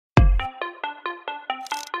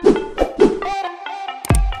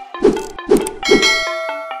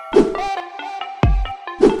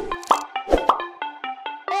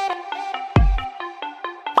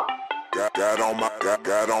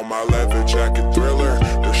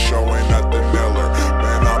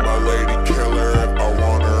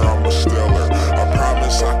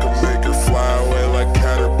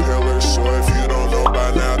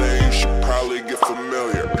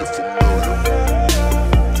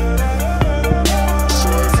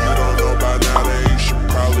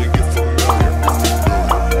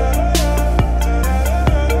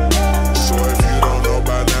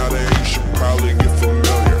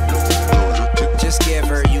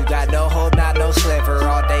no sliver.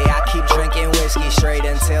 All day I keep drinking whiskey straight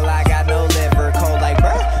until I got no liver. Cold like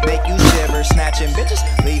bruh, make you shiver. Snatching bitches,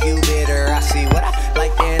 leave you bitter. I see what I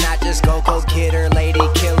like, then I just go get her. Lady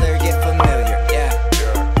killer, get familiar, yeah.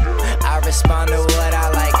 I respond to what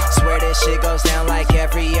I like. Swear this shit goes down like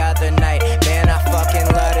every other night. Man, I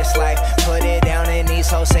fucking love this life. Put it down and these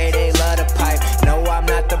hoes say they love the pipe. No, I'm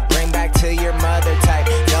not the bring back to your mother type.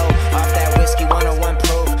 Yo, off that whiskey 101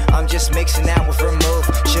 proof. I'm just mixing that with vermouth.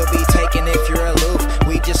 She'll be taken if you're aloof.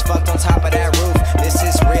 We just fucked on top of that roof. This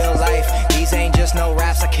is real life. These ain't just no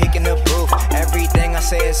raps I kick in the booth. Everything I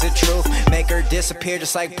say is the truth. Make her disappear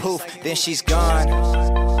just like poof. Then she's gone.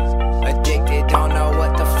 Addicted